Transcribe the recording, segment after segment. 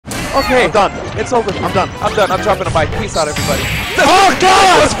Okay. I'm done. It's over. I'm done. I'm done. I'm dropping a mic. Peace out, everybody. Oh,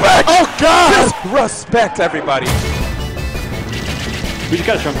 God! Respect! Oh, God! Respect, everybody. We just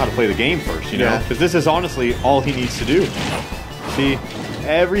gotta show him how to play the game first, you know? Because this is honestly all he needs to do. See,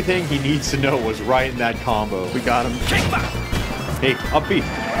 everything he needs to know was right in that combo. We got him. Hey, up B.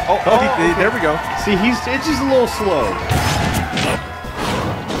 Oh, Okay. There we go. See, it's just a little slow.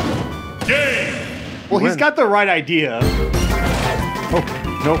 Well, he's got the right idea. Oh,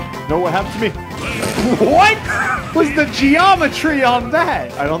 no, what happened to me? What was the geometry on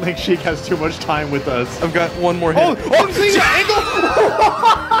that? I don't think Sheik has too much time with us. I've got one more hit. See the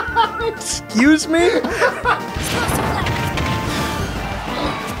angle? Excuse me?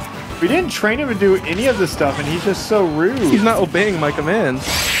 We didn't train him to do any of this stuff, and he's just so rude. He's not obeying my commands.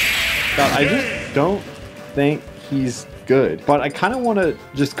 God, I just don't think he's good. But I kind of want to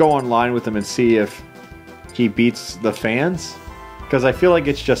just go online with him and see if he beats the fans. Because I feel like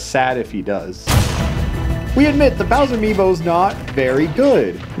it's just sad if he does. We admit the Bowser Amiibo's not very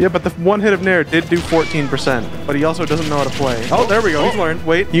good. Yeah, but the one hit of Nair did do 14%. But he also doesn't know how to play. Oh, there we go. He's learned.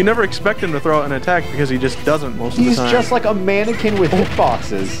 Wait, you never expect him to throw out an attack because he just doesn't most of the time. He's just like a mannequin with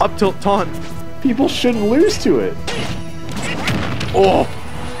hitboxes. Up tilt taunt. People shouldn't lose to it. Oh!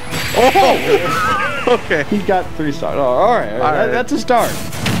 Okay. He got 3 stars. Oh, all right. That's a start.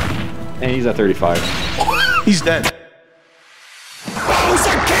 And he's at 35. He's dead.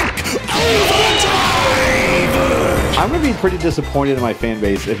 I'm going to be pretty disappointed in my fan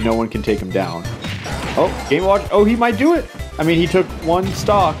base if no one can take him down. Oh, Game Watch. Oh, he might do it. I mean, he took 1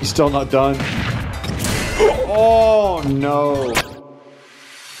 stock. He's still not done. Oh, no.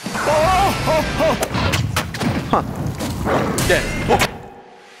 Huh. Dead.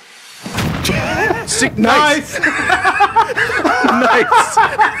 Sick. Nice. Nice.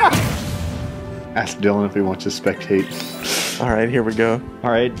 Ask Dylan if he wants to spectate. All right, here we go.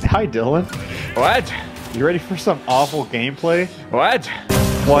 All right. Hi, Dylan. What? You ready for some awful gameplay? What?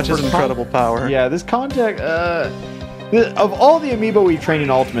 Watch his incredible power. Yeah, this contact, of all the Amiibo we've trained in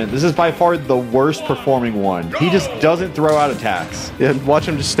Ultimate, this is by far the worst performing one. He just doesn't throw out attacks. Yeah, watch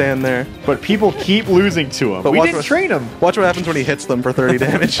him just stand there. But people keep losing to him. But We didn't train him. Watch what happens when he hits them for 30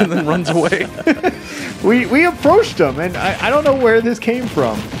 damage and then runs away. We approached him, and I don't know where this came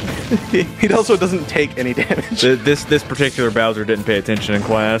from. He also doesn't take any damage. This particular Bowser didn't pay attention in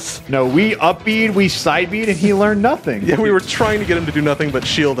class. No, we up-B'd, we side-B'd, and he learned nothing. Yeah, we were trying to get him to do nothing but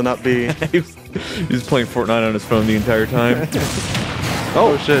shield and up B. He was playing Fortnite on his phone the entire time.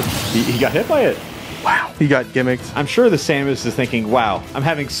 Oh shit. He got hit by it. Wow. He got gimmicked. I'm sure the Samus is thinking, wow, I'm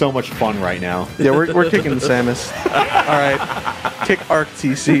having so much fun right now. Yeah, we're kicking the Samus. Alright. Kick Arc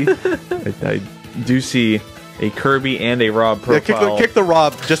TC. I do see a Kirby and a Rob profile. Yeah, kick the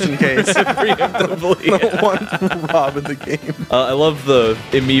Rob just in case. Preemptively. One Rob in the game. I love the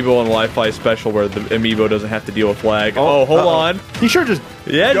Amiibo and Wi-Fi special where the Amiibo doesn't have to deal with lag. Oh, hold on. He sure just...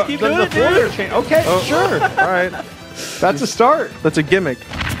 Yeah, keep doing it, dude. Okay, sure. Alright. That's a start. That's a gimmick.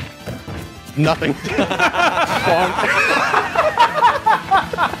 Nothing.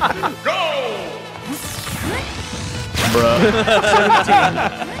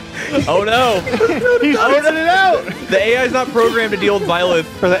 Bruh. 17. Oh no! He's fixing it out! The AI's not programmed to deal with Violet.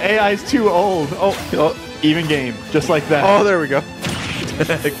 Or the AI's too old. Oh, even game. Just like that. Oh, there we go.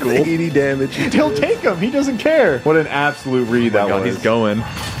 Cool. 80 damage. He'll take him. He doesn't care. What an absolute read that was. He's going.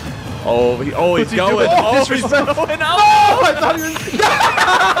 Oh, he's going. Doing? Oh, he's Disrespect. going. Oh, I thought he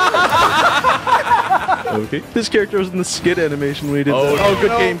was... okay. This character was in the skid animation when he did that. Oh,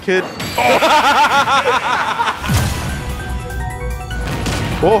 Good game, kid.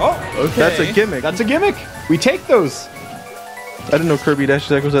 Oh, okay. That's a gimmick. that's a gimmick. We take those. I didn't know Kirby Dash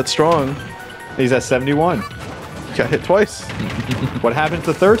Attack was that strong. He's at 71. Got hit twice. What happens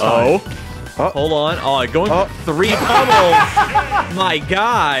the third time? Hold on. Oh, going 3 pummels. My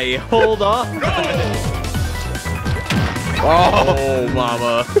guy. Hold on. Oh,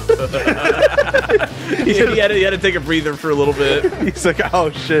 mama. he had to take a breather for a little bit. He's like, oh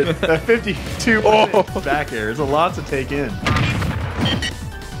shit. That 52 back air is a lot to take in.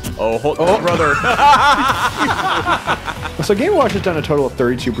 Oh, brother. So Game Watch has done a total of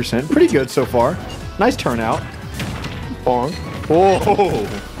 32%. Pretty good so far. Nice turnout. Bong. Oh,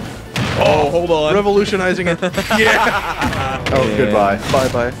 hold on. Revolutionizing it. Yeah. Oh, goodbye.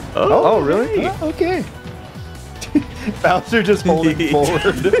 Bye-bye. Oh, really? Oh, okay. Bowser just holding forward.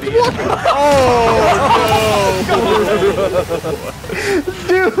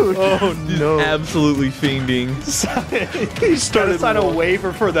 Dude! Oh no. Absolutely fiending. He started sign a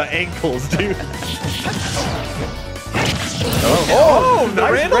waiver for the ankles, dude. Oh, the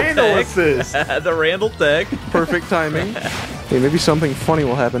nice Randall Randall tech. assist. The Randall tech. Perfect timing. Hey, maybe something funny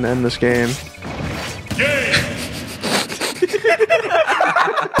will happen to end this game.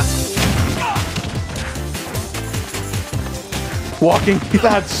 Walking.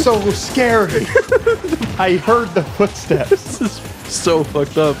 That's so scary. I heard the footsteps. This is so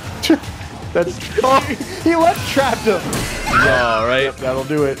fucked up. That's. Oh, he left trapped him. All right. Yep, that'll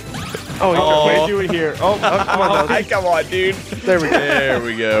do it. Oh, Wait, do it here. Oh, come on, Come on, dude. there we go. There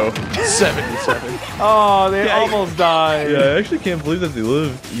we go. 77. Oh, they almost died. Yeah, I actually can't believe that they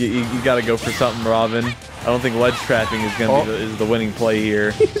lived. You got to go for something, Robin. I don't think ledge trapping is gonna be the winning play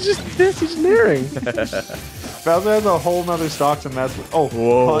here. He's just naring. Bowser has a whole nother stock to mess with. Oh,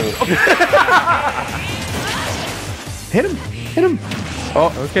 Whoa. Hit him. Hit him.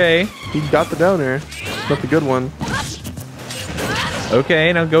 Oh, Okay. he got the down air. Not the good one.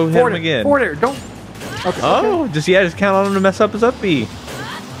 Okay, now go hit him again. Forward air. Don't. Okay. Oh, just count on him to mess up his up B.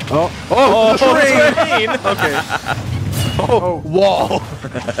 Oh, train. Okay. Oh, wall.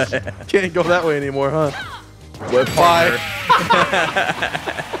 Can't go that way anymore, huh? Bye.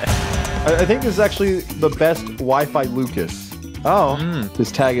 I think this is actually the best Wi-Fi Lucas. Oh.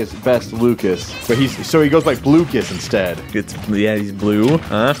 His tag is best Lucas, but he goes by Blucas instead. Yeah, he's blue.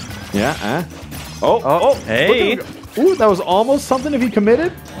 Huh? Yeah. Oh. Hey. Look at him go. Ooh, that was almost something if he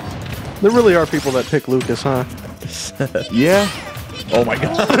committed. There really are people that pick Lucas, huh? Yeah. Oh my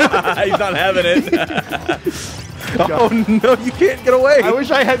god. He's not having it. Oh no, you can't get away. I wish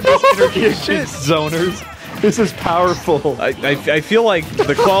I had this energy against zoners. This is powerful. I feel like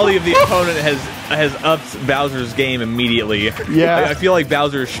the quality of the opponent has upped Bowser's game immediately. Yeah. I feel like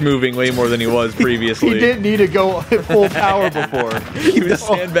Bowser is schmooving way more than he was previously. He didn't need to go at full power before. He was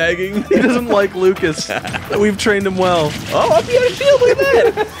sandbagging. He doesn't like Lucas. We've trained him well. Oh, up he had a shield. Look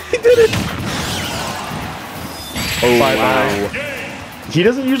at that. He did it. Oh, Bye-bye. wow. He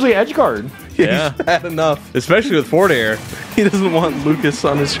doesn't usually edge guard. Yeah. He's had enough. Especially with forward air. He doesn't want Lucas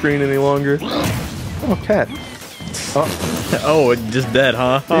on his screen any longer. Oh, cat. Oh, just dead,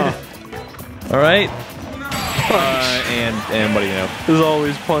 huh? All right. And what do you know? There's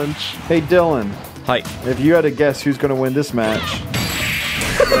always punch. Hey, Dylan. Hi. If you had to guess who's going to win this match.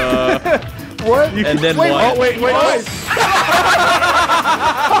 What? And then wait, what? Oh, wait.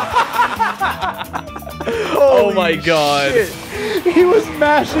 Oh my god. Shit. He was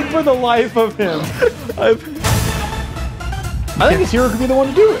mashing for the life of him. I think his hero could be the one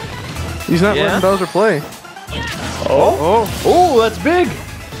to do it. He's not letting Bowser play. Oh, that's big.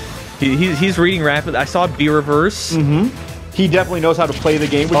 He's reading rapid. I saw B reverse. He definitely knows how to play the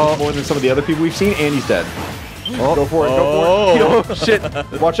game, which is more than some of the other people we've seen, and he's dead. Go for it, Oh, Shit.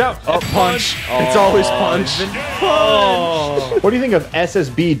 Watch out. Punch. It's always punch. What do you think of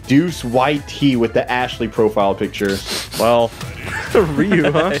SSB Deuce YT with the Ashley profile picture? Well, Ryu,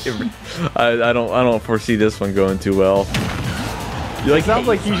 huh? I don't foresee this one going too well. It sounds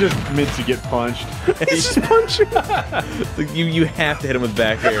like he's just meant to get punched. He's just punching. Like you have to hit him with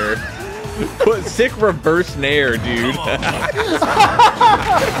back air. Put sick reverse nair, dude.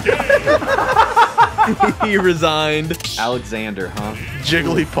 He resigned. Alexander, huh?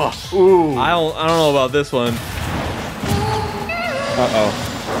 Jigglypuff. Ooh. I don't know about this one. Uh-oh.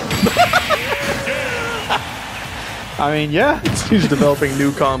 I mean, yeah. He's developing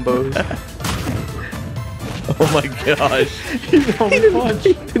new combos. Oh my gosh. He's only punch.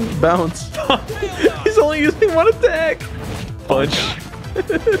 He didn't bounce. He's only using one attack. Punch.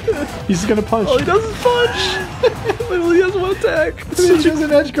 He's gonna punch. All he does is punch. Literally has one attack. He's just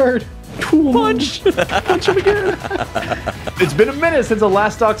an edge guard. Punch. Punch him again. It's been a minute since the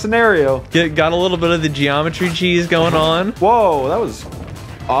last stock scenario. Got a little bit of the geometry cheese going on. Whoa, that was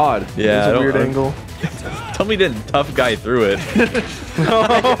odd. Yeah, It's a weird angle. Tell me didn't tough guy through it.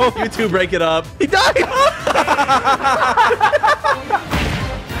 You two break it up. He died.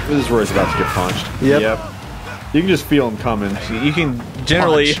 This is where he's about to get punched. Yep. You can just feel him coming. You can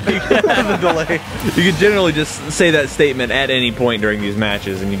generally The delay. you can generally just say that statement at any point during these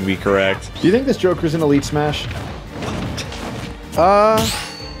matches and you can be correct. Do you think this Joker's in Elite Smash?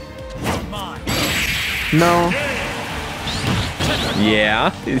 No. Yeah,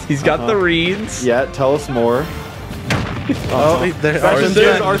 he's got the reads. Yeah, tell us more. There's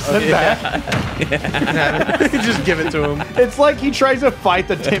Arsene back. Just give it to him. It's like he tries to fight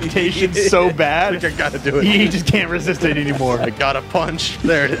the temptation so bad. I gotta do it. He just can't resist it anymore. I gotta punch.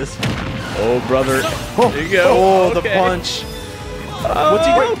 There it is. Oh, brother. There you go. Oh, the Okay. punch. What's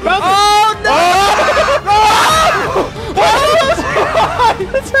he doing? Oh, no!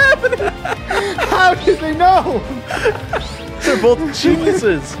 What's happening? How did they know? They're both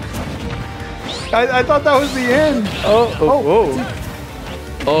geniuses. I thought that was the end. Oh,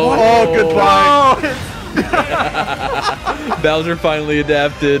 Oh, goodbye. Bowser finally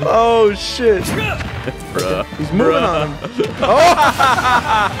adapted. Oh shit! Bruh. He's moving on him.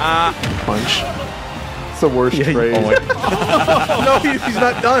 Oh! Punch. It's the worst trade. Oh my No, he's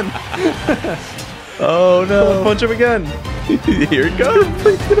not done. Oh no. Punch him again. Here it goes.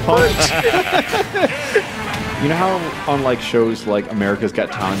 You know how on like shows like America's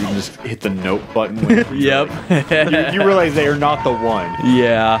Got Talent, you can just hit the note button whenever Yep. you realize they are not the one.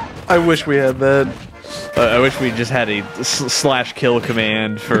 Yeah. I wish we had that. I wish we just had a slash kill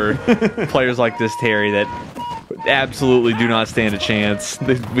command for players like this Terry that absolutely do not stand a chance.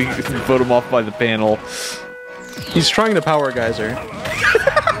 We vote them off by the panel. He's trying to power geyser.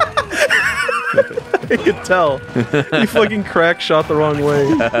 I could tell. He fucking crack shot the wrong way.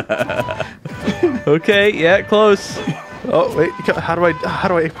 Okay, yeah, close. Oh wait, how do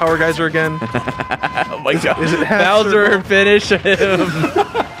I power geyser again? Oh my god. Is it half Bowser, circle? finish him.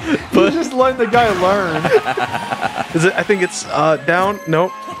 But just letting the guy learn. Is it? I think it's down.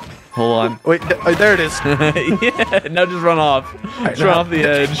 Nope. Hold on. Wait, there it is. Yeah, now just run off. Just run off the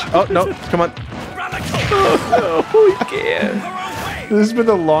edge. Oh no! Come on. Oh, we can't. This has been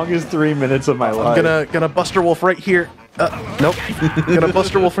the longest 3 minutes of my life. I'm gonna Buster Wolf right here. Nope. Gonna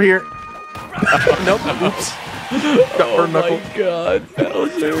Buster Wolf here. Nope. Oops. Got Oh burned knuckle. my god,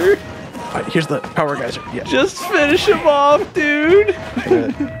 Bowser. Alright, here's the power geyser. Yeah. Just finish him off, dude.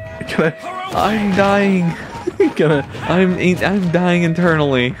 Gonna, I'm dying. I'm dying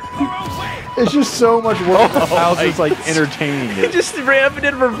internally. It's just so much work. Bowser's my- like entertaining He it. just ran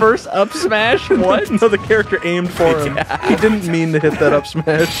in reverse up smash. What? no, the character aimed for him. He didn't mean to hit that up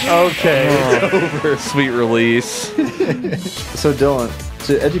smash. Okay, it's over. Sweet release. So Dylan,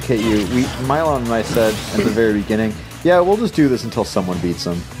 to educate you, Milon and I said at the very beginning, yeah, we'll just do this until someone beats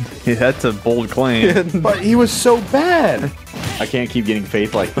him. Yeah, that's a bold claim. But he was so bad. I can't keep getting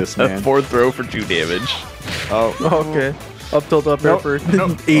faith like this, A man. fourth throw for 2 damage. Oh, Okay. Up tilt up air for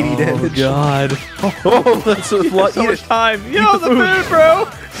 80 damage. God. Oh, that's a lot. So Eat much it. time. Yo, the food, bro.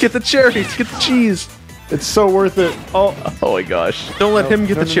 Get the cherries. Get the cheese. it's so worth it. Oh, Oh my gosh. Don't let him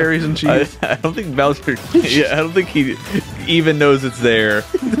get the cherries and I cheese. don't think Bowser. Yeah, I don't think he even knows it's there.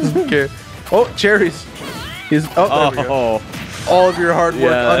 Okay. Oh, cherries. He's. Oh, there we go. Oh, All of your hard work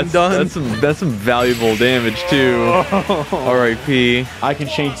yeah, undone. that's some valuable damage too. R.I.P. I can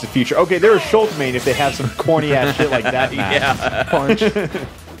change the future. Okay, they're a Schultz main if they have some corny ass shit like that. Yeah. Punch.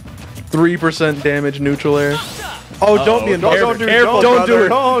 3% damage neutral air. Oh, don't be Don't embarrassed. do it. Careful, Don't, don't do it.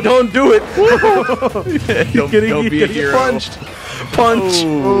 brother. Don't do it. Don't be a hero. Punched. Punch.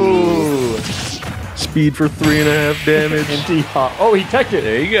 Ooh. Speed for 3.5 damage. Empty hop. Oh, he teched it.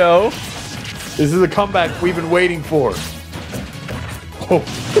 There you go. This is the comeback we've been waiting for. Oh,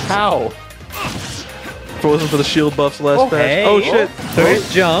 how? If it wasn't for the shield buffs last patch. Hey. Oh shit.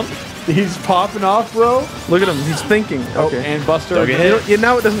 Nice jump. He's popping off, bro. Look at him. He's thinking. Oh, Okay. and Buster. Don't get You hit. know, yeah,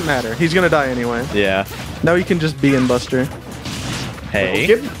 now it doesn't matter. He's gonna die anyway. Yeah. Now he can just be in Buster. Hey.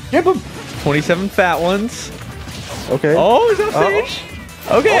 Give him. 27 fat ones. Okay. Oh, is that finish?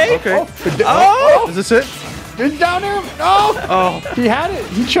 Okay. Okay. Oh. Is this it? It's down there. No. Oh, He had it.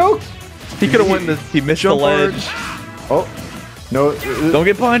 He choked. he could have went the He missed the jump ledge. Oh. No. Don't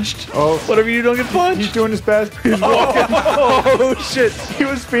get punched. Oh. Whatever you do, don't get He's punched. doing his best. He's walking. Oh shit! He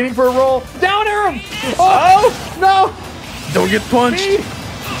was speeding for a roll. Down air him. Oh. No. Don't get punched.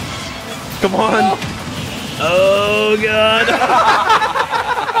 Come on. Oh god.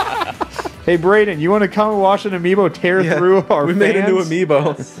 Hey Braden, you want to come and watch an Amiibo tear through our We made a new fans?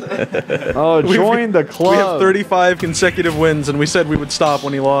 amiibo. Oh, join the club. We have 35 consecutive wins, and we said we would stop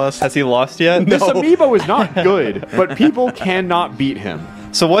when he lost. Has he lost yet? This Amiibo is not good, but people cannot beat him.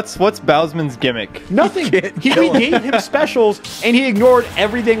 So what's Bowsman's gimmick? Nothing. We gave him specials, and he ignored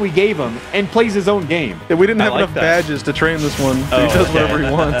everything we gave him and plays his own game. Yeah, we didn't have like enough that. badges to train this one, so Oh, he does okay. whatever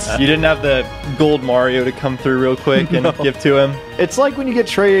he wants. You didn't have the gold Mario to come through real quick and give to him? It's like when you get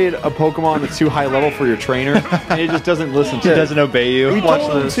traded a Pokemon that's too high level for your trainer, and he just doesn't listen to He it. doesn't obey you? We Watch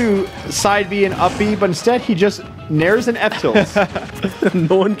told him this. to side B and up B, but instead he just nairs and F tilts.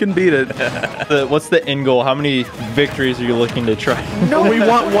 No one can beat it. What's the end goal? How many victories are you looking to try? No, We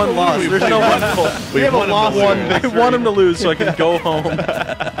want one loss. There's no one. we have a loss. I want him to lose so I can go home.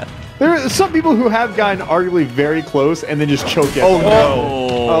 There are some people who have gotten arguably very close and then just choke it. Oh no!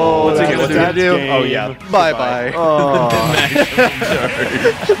 Oh, What's he that- gonna do? that's game. Oh yeah. Bye bye.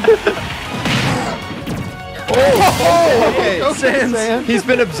 Okay, Sans. he's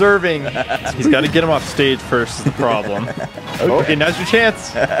been observing. He's got to get him off stage first. Is the problem? Okay, now's your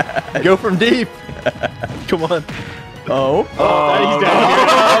chance. Go from deep. Come on. Oh. He's dead.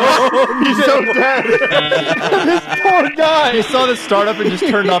 He's so dead. This poor guy. He saw the startup and just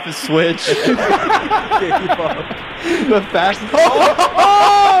turned off his switch. The fastest.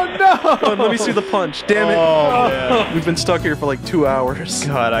 Oh no! Oh, let me see the punch. Damn it. Oh, man. We've been stuck here for like 2 hours.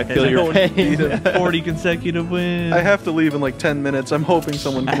 God, I feel your pain. 40 consecutive wins. I have to leave in like 10 minutes. I'm hoping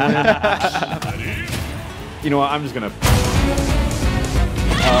someone can win. You know what? I'm just gonna.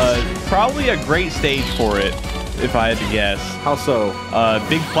 Probably a great stage for it, if I had to guess. How so?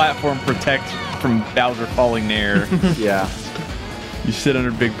 Big platform protect from Bowser falling there. Yeah. You sit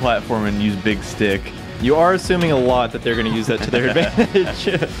under big platform and use big stick. You are assuming a lot that they're going to use that to their advantage.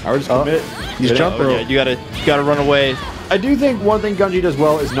 I would just commit. He's jumping. Yeah, you gotta run away. I do think one thing Gunji does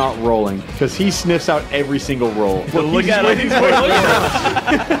well is not rolling, because he sniffs out every single roll. Look at him.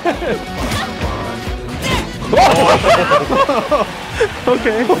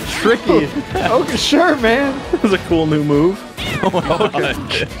 Okay. Tricky. Okay, sure, man. That was a cool new move.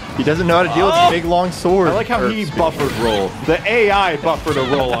 He doesn't know how to deal with a big long sword. I like how he buffered roll. The AI buffered a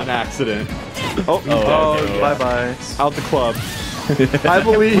roll on accident. Oh, Bye-bye. out the club. I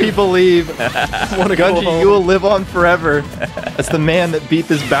believe. We believe. Wanna go Gunji, home. you will live on forever as the man that beat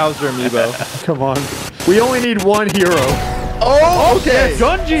this Bowser amiibo. Come on. We only need one hero. Oh, okay.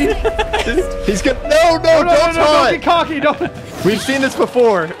 Gunji! He's good. No, don't Don't taunt. get cocky. Don't. We've seen this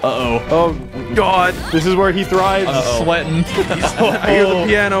before. Uh-oh. Oh, God. this is where he thrives. I'm sweating. I hear the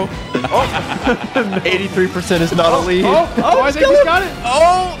piano. 83% is not a lead. I think he's got it.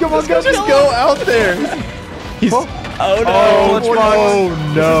 Oh, Come on, just go out there. He's. Oh, no. Clutchbox. Oh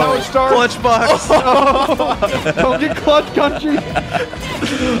This is how it starts. Clutchbox. Don't get clutch, Gunji.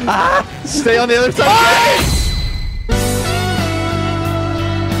 Stay on the other side.